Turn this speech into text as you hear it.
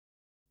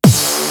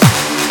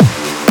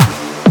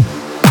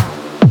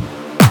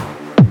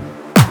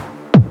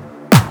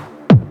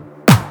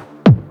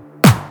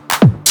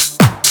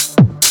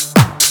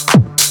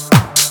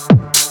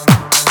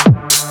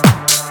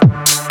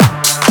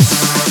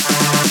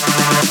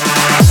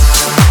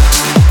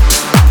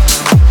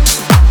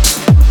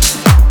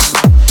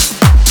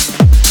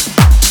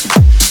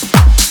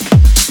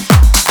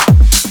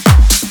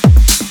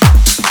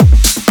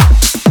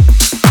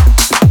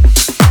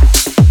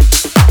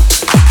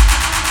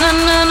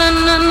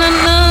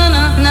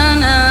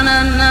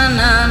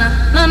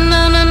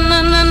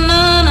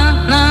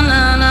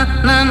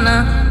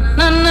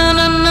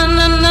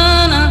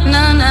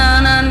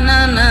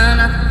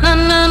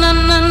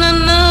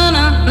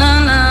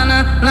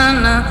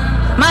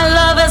My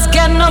lover's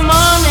got no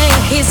money,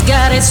 he's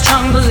got his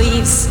strong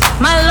beliefs.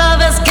 My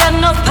lover's got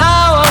no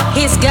power,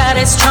 he's got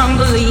his strong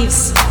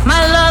beliefs.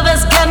 My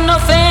lover's got no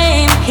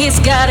fame, he's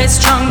got his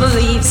strong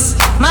beliefs.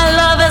 My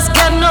lover's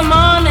got no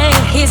money,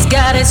 he's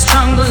got his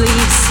strong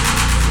beliefs.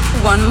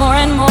 Want more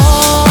and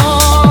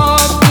more,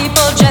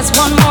 people just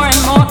want more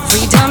and more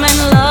freedom and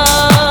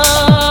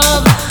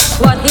love.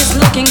 What he's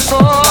looking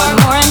for, want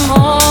more and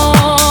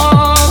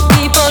more,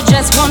 people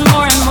just want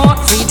more and more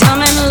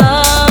freedom and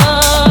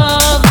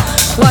love.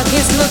 What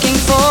he's looking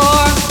for,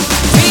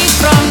 freed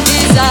from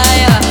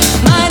desire,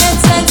 mind and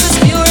senses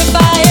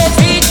purify it,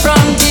 freed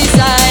from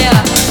desire,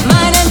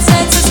 mind and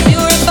senses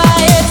purify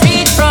it,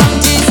 freed from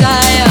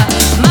desire,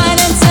 mind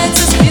and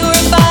senses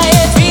purify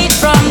it, freed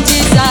from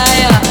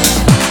desire.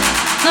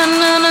 Na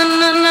na na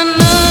na na na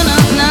na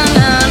na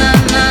na na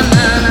na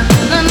na na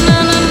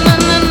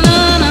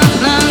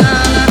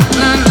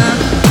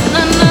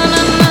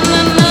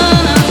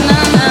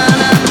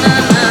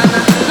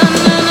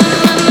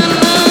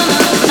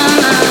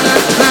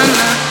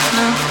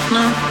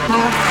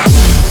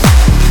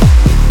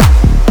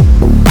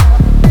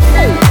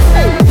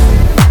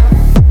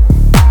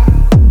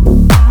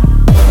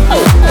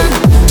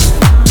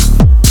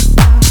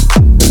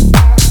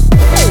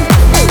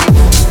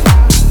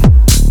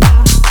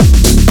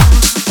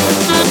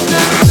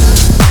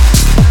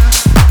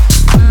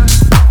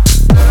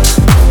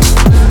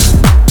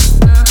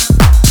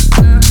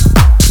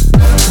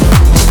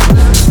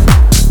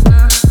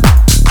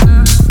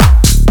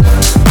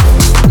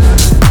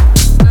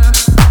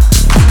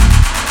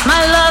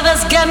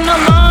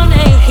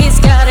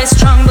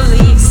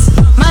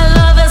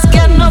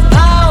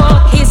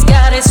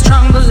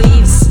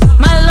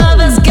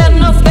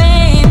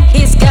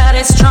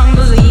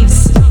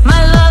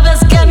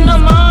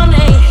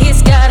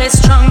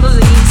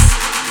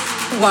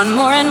Want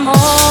more and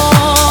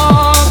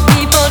more,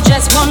 people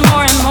just want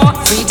more and more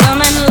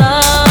freedom and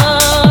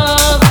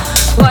love.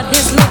 What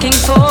he's looking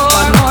for,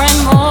 want more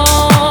and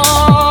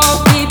more,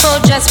 people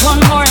just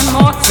want more and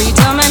more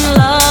freedom and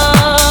love.